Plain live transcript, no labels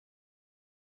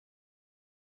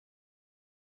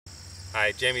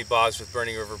Hi, Jamie Boggs with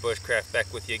Burning River Bushcraft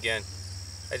back with you again.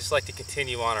 I'd just like to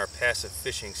continue on our passive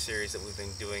fishing series that we've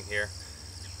been doing here.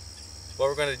 What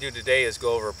we're going to do today is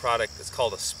go over a product that's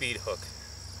called a speed hook.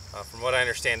 From what I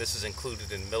understand, this is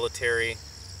included in military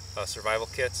survival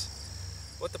kits.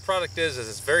 What the product is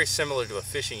it's very similar to a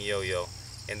fishing yo-yo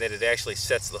in that it actually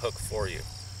sets the hook for you.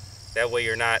 That way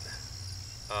you're not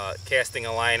casting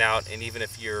a line out, and even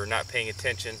if you're not paying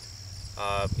attention,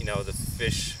 the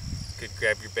fish could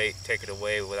grab your bait, take it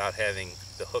away without having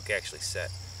the hook actually set.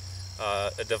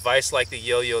 A device like the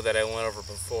yo-yo that I went over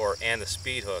before and the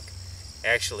speed hook,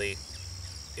 actually,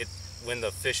 when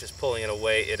the fish is pulling it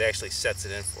away, it actually sets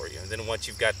it in for you. And then once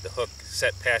you've got the hook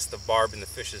set past the barb in the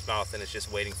fish's mouth, then it's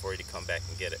just waiting for you to come back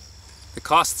and get it. The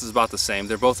cost is about the same.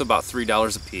 They're both about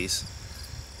 $3 a piece.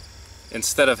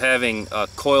 Instead of having a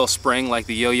coil spring like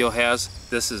the yo-yo has,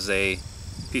 this is a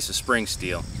piece of spring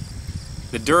steel.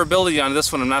 The durability on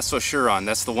this one I'm not so sure on.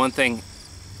 That's the one thing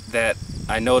that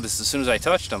I noticed as soon as I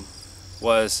touched them,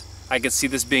 was I could see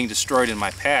this being destroyed in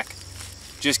my pack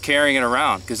just carrying it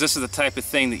around, because this is the type of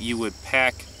thing that you would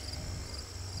pack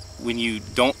when you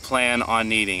don't plan on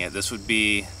needing it. This would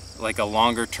be like a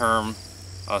longer term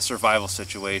survival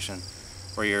situation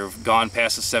where you're gone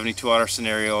past the 72-hour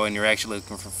scenario and you're actually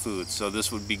looking for food. So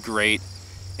this would be great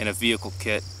in a vehicle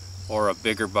kit or a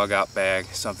bigger bug out bag,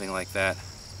 something like that.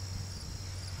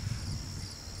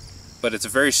 But it's a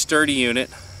very sturdy unit,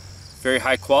 very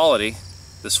high quality.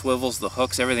 The swivels, the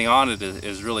hooks, everything on it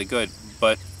is really good.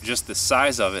 But just the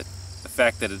size of it, the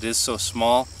fact that it is so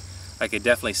small, I could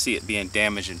definitely see it being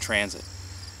damaged in transit.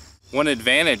 One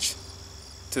advantage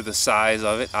to the size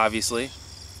of it, obviously,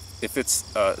 if it's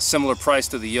a similar price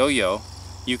to the yo-yo,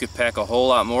 you could pack a whole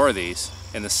lot more of these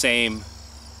in the same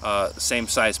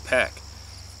size pack.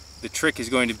 The trick is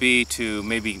going to be to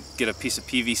maybe get a piece of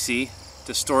PVC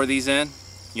to store these in.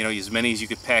 You know, as many as you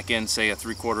could pack in, say a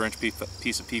 3/4 inch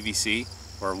piece of PVC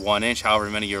or 1 inch, however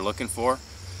many you're looking for.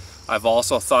 I've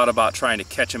also thought about trying to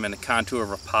catch them in the contour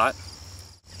of a pot.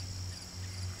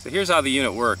 So here's how the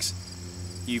unit works.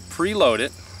 You preload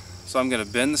it, so I'm going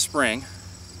to bend the spring.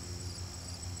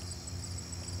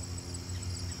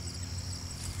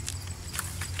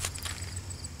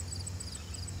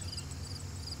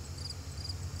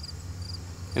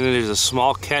 And then there's a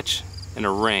small catch and a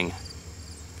ring.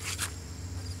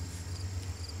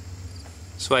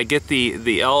 So I get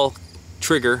the L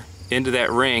trigger into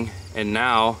that ring, and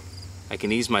now I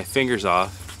can ease my fingers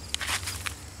off,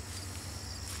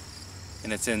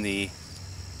 and it's in the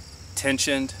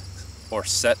tensioned or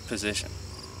set position.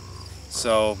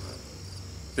 So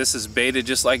this is baited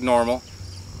just like normal.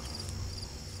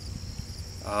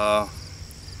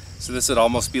 So this would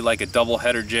almost be like a double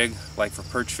header jig, like for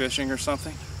perch fishing or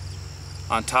something.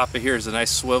 On top of here is a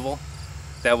nice swivel.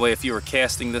 That way if you were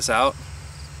casting this out,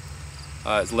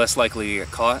 it's less likely to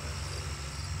get caught.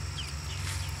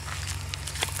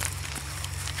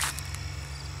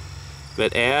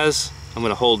 But as, I'm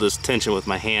going to hold this tension with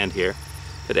my hand here,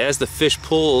 but as the fish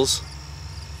pulls,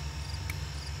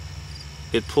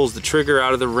 it pulls the trigger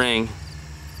out of the ring,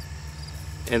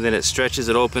 and then it stretches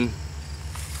it open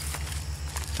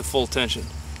to full tension.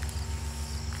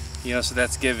 You know, so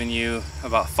that's giving you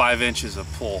about 5 inches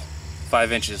of pull,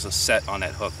 5 inches of set on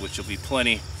that hook, which will be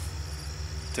plenty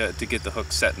to get the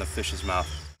hook set in the fish's mouth.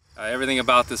 Everything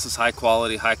about this is high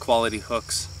quality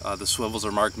hooks. The swivels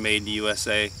are marked made in the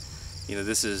USA. You know,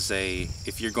 this is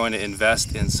if you're going to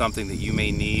invest in something that you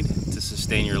may need to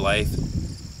sustain your life,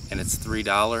 and it's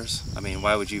 $3, I mean,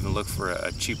 why would you even look for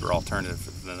a cheaper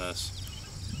alternative than this?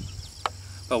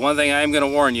 But one thing I am going to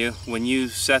warn you, when you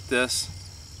set this,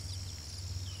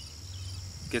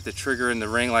 get the trigger in the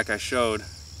ring like I showed,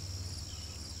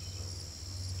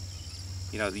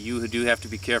 you know, you do have to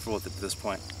be careful with it at this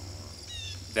point.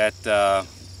 That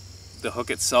the hook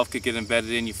itself could get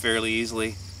embedded in you fairly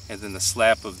easily, and then the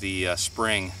slap of the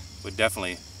spring would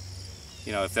definitely,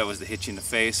 you know, if that was to hit you in the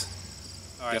face.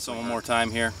 All right, so one more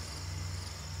time here.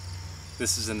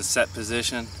 This is in the set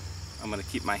position. I'm going to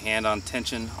keep my hand on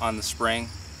tension on the spring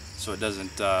so it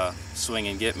doesn't swing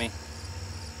and get me.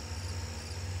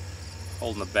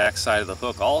 Holding the back side of the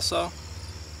hook also.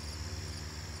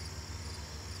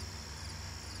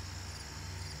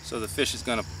 So the fish is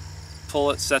going to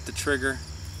pull it, set the trigger,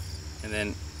 and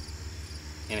then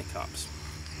in it comes.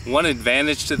 One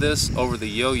advantage to this over the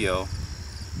yo-yo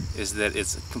is that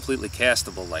it's completely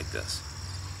castable like this.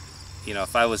 You know,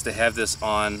 if I was to have this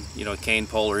on, you know, a cane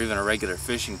pole or even a regular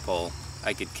fishing pole,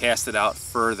 I could cast it out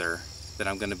further than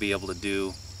I'm going to be able to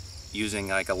do using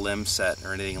like a limb set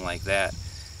or anything like that.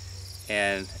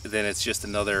 And then it's just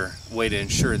another way to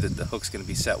ensure that the hook's going to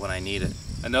be set when I need it.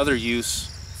 Another use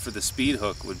for the speed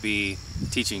hook would be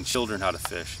teaching children how to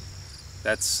fish.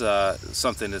 That's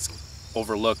something that's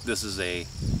overlooked. This is a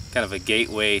kind of a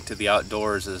gateway to the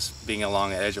outdoors, as being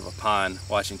along the edge of a pond,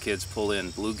 watching kids pull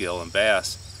in bluegill and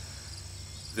bass.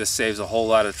 This saves a whole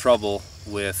lot of trouble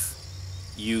with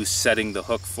you setting the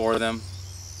hook for them.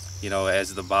 You know,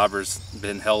 as the bobber's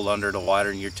been held under the water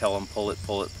and you tell them pull it,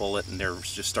 pull it, pull it, and they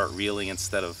just start reeling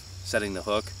instead of setting the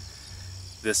hook.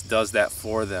 This does that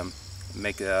for them,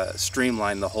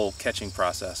 streamline the whole catching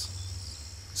process.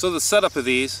 So the setup of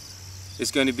these is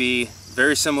going to be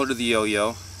very similar to the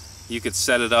yo-yo. You could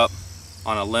set it up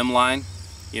on a limb line.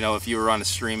 You know, if you were on a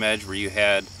stream edge where you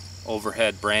had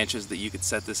overhead branches that you could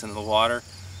set this into the water.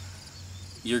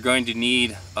 You're going to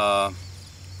need a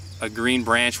green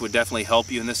branch would definitely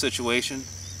help you in this situation,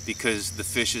 because the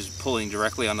fish is pulling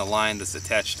directly on the line that's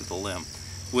attached to the limb.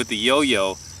 With the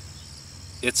yo-yo,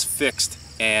 it's fixed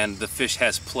and the fish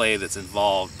has play that's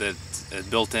involved, that's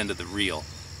built into the reel.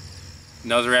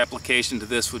 Another application to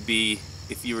this would be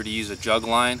if you were to use a jug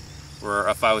line, or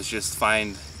if I was just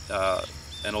find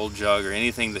an old jug or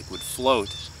anything that would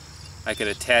float, I could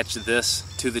attach this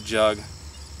to the jug,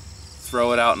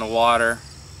 throw it out in the water,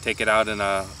 take it out in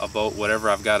a boat, whatever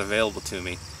I've got available to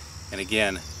me. And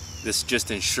again, this just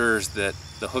ensures that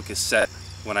the hook is set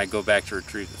when I go back to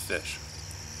retrieve the fish.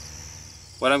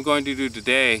 What I'm going to do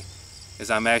today is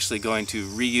I'm actually going to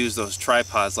reuse those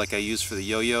tripods like I used for the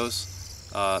yo-yos,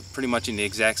 pretty much in the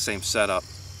exact same setup.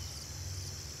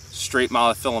 Straight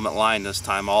monofilament line this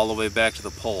time, all the way back to the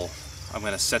pole. I'm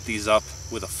going to set these up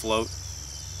with a float,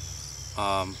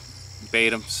 bait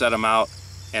them, set them out,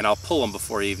 and I'll pull them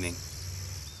before evening.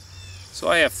 So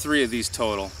I have 3 of these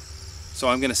total. So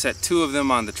I'm going to set 2 of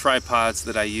them on the tripods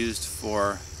that I used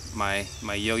for my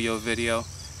yo-yo video,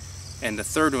 and the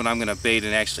third one I'm going to bait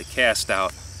and actually cast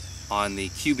out on the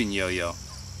Cuban yo-yo.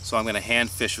 So I'm going to hand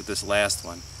fish with this last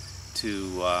one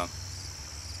to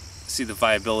see the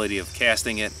viability of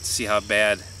casting it, see how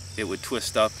bad it would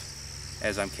twist up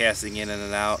as I'm casting in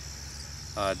and out,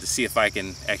 to see if I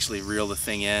can actually reel the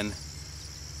thing in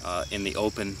the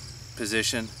open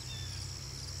position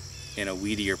in a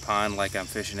weedier pond like I'm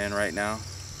fishing in right now.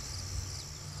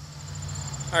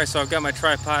 Alright, so I've got my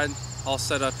tripod all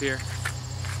set up here.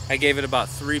 I gave it about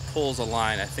 3 pulls of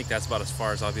line. I think that's about as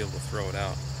far as I'll be able to throw it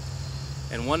out.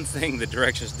 And one thing the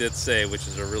directions did say, which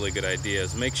is a really good idea,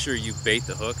 is make sure you bait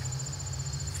the hook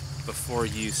before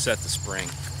you set the spring.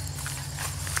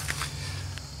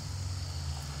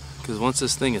 Because once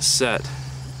this thing is set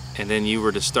and then you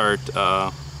were to start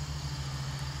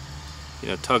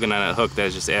tugging on that hook,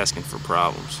 that's just asking for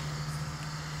problems.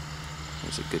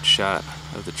 There's a good shot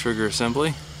of the trigger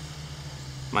assembly.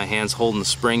 My hand's holding the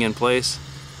spring in place.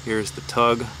 Here's the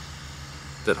tug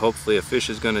that hopefully a fish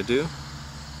is going to do.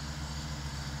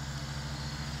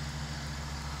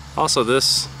 Also,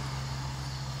 this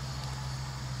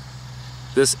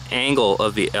angle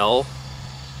of the L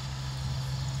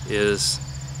is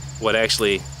what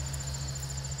actually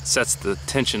sets the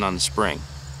tension on the spring,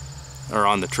 or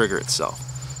on the trigger itself.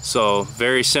 So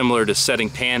very similar to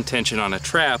setting pan tension on a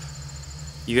trap,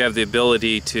 you have the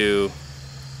ability to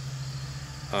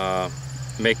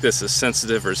make this as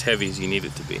sensitive or as heavy as you need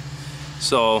it to be.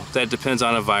 So that depends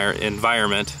on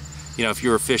environment. You know, if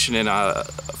you were fishing in a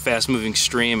fast-moving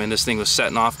stream and this thing was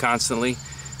setting off constantly,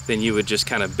 then you would just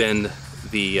kind of bend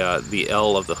the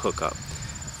L of the hook up.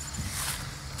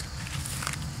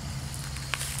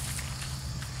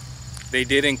 They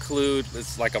did include,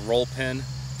 it's like a roll pin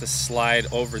to slide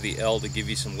over the L to give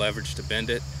you some leverage to bend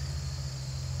it,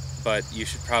 but you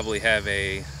should probably have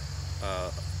a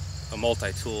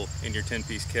multi-tool in your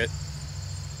 10-piece kit,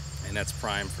 and that's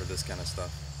prime for this kind of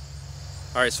stuff.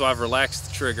 Alright, so I've relaxed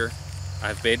the trigger,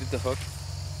 I've baited the hook.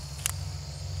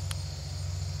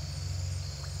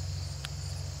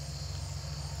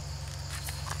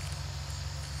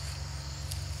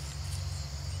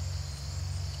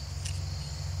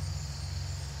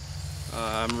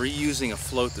 I'm reusing a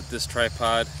float that this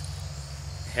tripod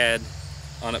had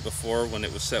on it before when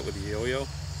it was set with the yo-yo.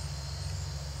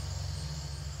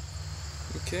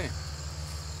 Okay,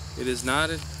 it is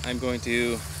knotted. I'm going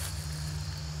to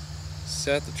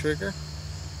set the trigger.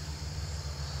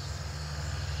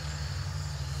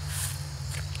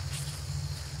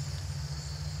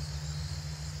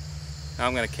 Now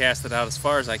I'm going to cast it out as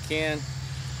far as I can.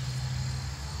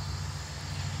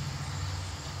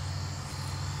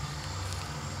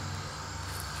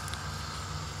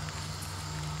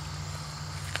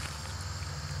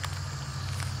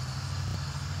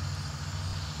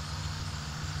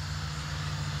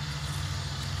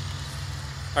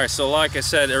 Alright, so like I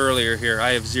said earlier here,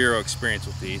 I have 0 experience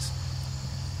with these.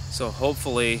 So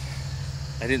hopefully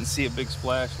I didn't see a big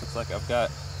splash. Looks like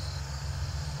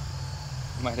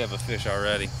might have a fish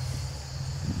already.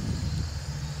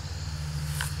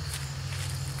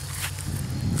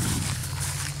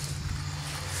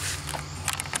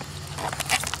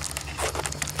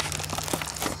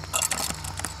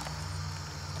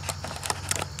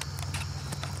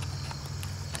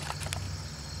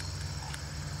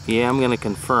 Yeah, I'm going to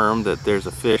confirm that there's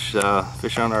a fish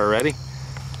on already.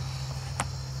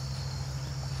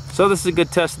 So this is a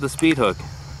good test of the speed hook.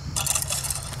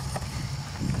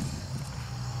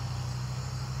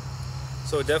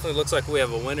 So it definitely looks like we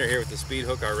have a winner here with the speed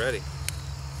hook already.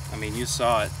 I mean, you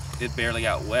saw it. It barely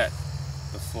got wet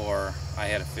before I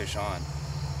had a fish on.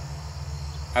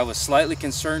 I was slightly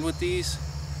concerned with these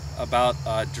about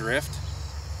drift,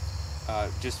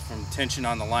 just from tension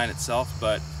on the line itself,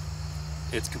 but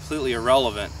it's completely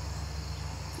irrelevant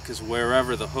because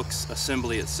wherever the hook's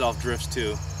assembly itself drifts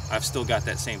to, I've still got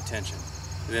that same tension.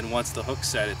 And then once the hook's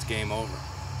set, it's game over.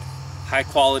 High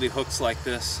quality hooks like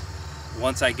this,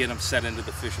 once I get them set into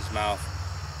the fish's mouth,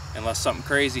 unless something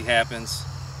crazy happens,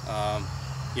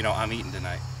 you know, I'm eating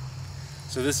tonight.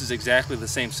 So this is exactly the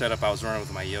same setup I was running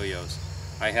with my yo-yos.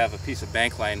 I have a piece of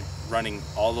bank line running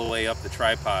all the way up the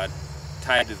tripod,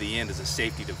 tied to the end as a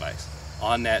safety device.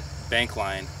 On that bank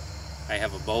line, I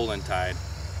have a bowline tied.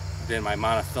 Then my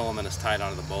monofilament is tied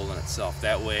onto the bowline itself.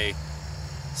 That way,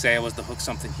 say I was to hook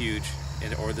something huge,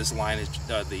 or this line is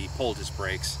the pole just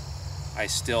breaks, I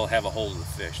still have a hold of the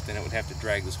fish. Then it would have to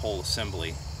drag this whole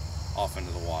assembly off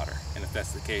into the water. And if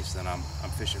that's the case, then I'm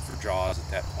fishing for jaws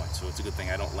at that point. So it's a good thing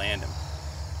I don't land him.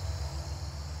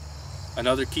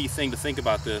 Another key thing to think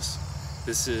about this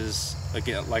is,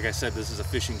 again, like I said, this is a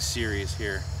fishing series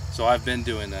here. So I've been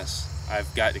doing this.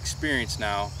 I've got experience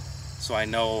now, so I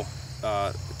know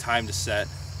the time to set,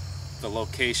 the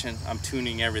location. I'm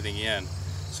tuning everything in.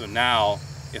 So now,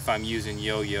 if I'm using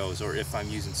yo-yos or if I'm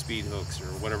using speed hooks or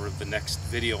whatever the next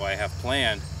video I have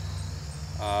planned,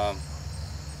 I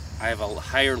have a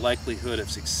higher likelihood of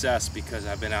success because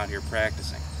I've been out here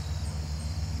practicing.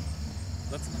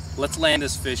 Let's land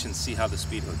this fish and see how the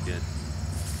speed hook did.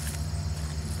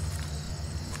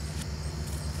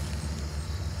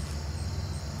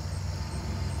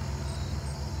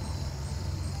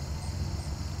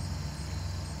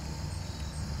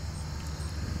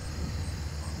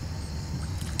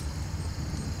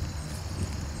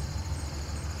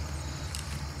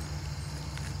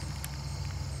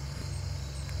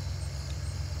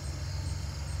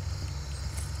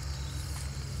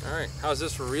 All right, how's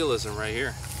this for realism right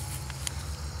here?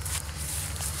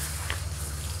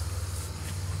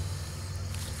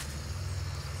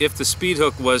 If the speed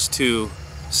hook was to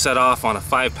set off on a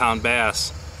 5-pound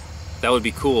bass, that would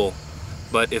be cool.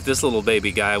 But if this little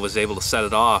baby guy was able to set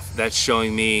it off, that's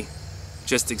showing me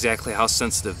just exactly how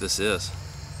sensitive this is.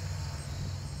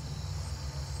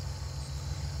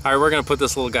 All right, we're gonna put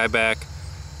this little guy back.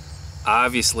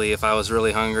 Obviously, if I was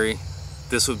really hungry,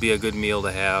 this would be a good meal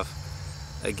to have.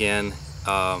 Again,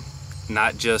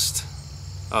 not just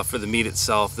for the meat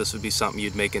itself. This would be something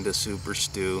you'd make into soup or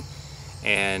stew,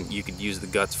 and you could use the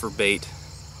guts for bait.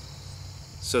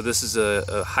 So this is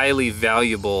a highly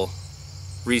valuable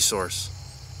resource,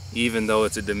 even though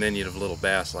it's a diminutive little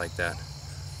bass like that.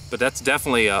 But that's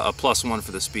definitely a +1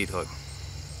 for the speed hook.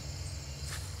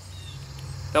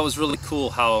 That was really cool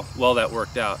how well that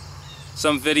worked out.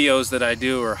 Some videos that I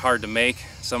do are hard to make,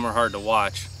 some are hard to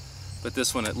watch, but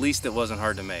this one, at least it wasn't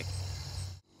hard to make.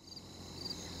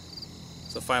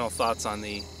 So final thoughts on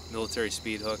the military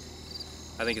speed hook.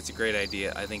 I think it's a great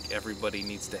idea. I think everybody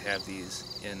needs to have these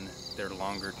in their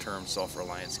longer term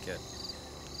self-reliance kit.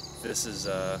 This is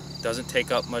doesn't take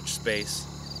up much space.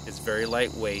 It's very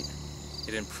lightweight.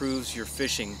 It improves your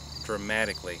fishing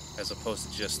dramatically as opposed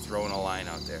to just throwing a line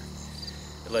out there.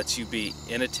 It lets you be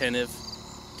inattentive,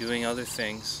 doing other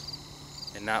things,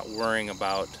 and not worrying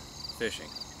about fishing.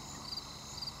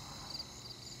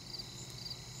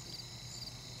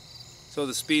 So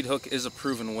the speed hook is a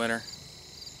proven winner.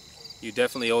 You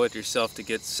definitely owe it yourself to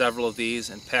get several of these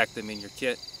and pack them in your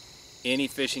kit. Any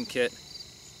fishing kit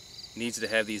needs to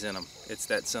have these in them. It's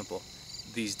that simple.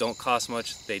 These don't cost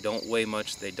much, they don't weigh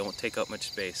much, they don't take up much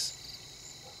space.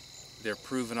 They're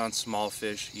proven on small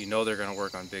fish. You know they're going to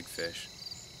work on big fish.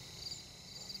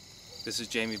 This is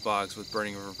Jamie Boggs with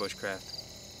Burning River Bushcraft.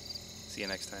 See you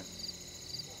next time.